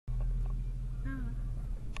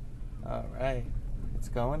All right, it's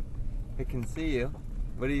going. It can see you.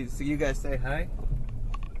 What do you? So you guys say hi.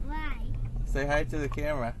 Why? Say hi to the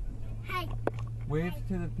camera. Hi. Wave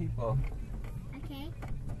to the people. Okay.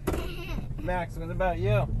 Max, what about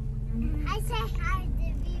you? I say hi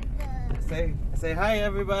to people. Say hi,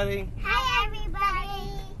 everybody. Hi,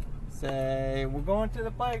 everybody. Say we're going to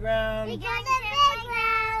the playground. We go to the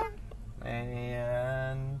playground.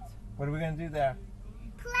 And what are we gonna do there?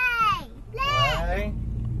 Play. Play.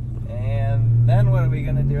 And then what are we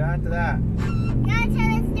gonna do after that? Go to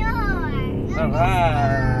the store. All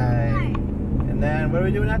right. And then what are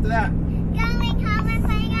we doing after that? Going home and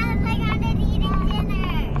playing on the playground and eating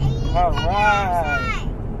dinner. All right.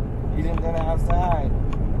 Eating dinner outside.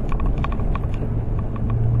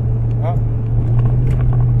 Oh.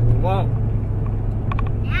 Whoa.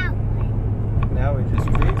 Now what? Now we're just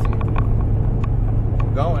crazy.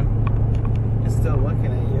 We're going. It's still looking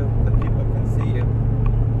at you. The people can see you.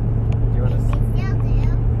 Do you want to see? They still do.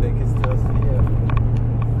 They can still see you.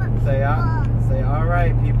 What Say, people? say, all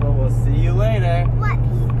right, people. We'll see you later. What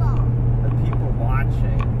people? The people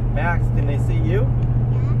watching. Max, can they see you?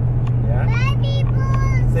 Yeah. Yeah. Bye,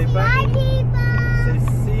 people. Say bye.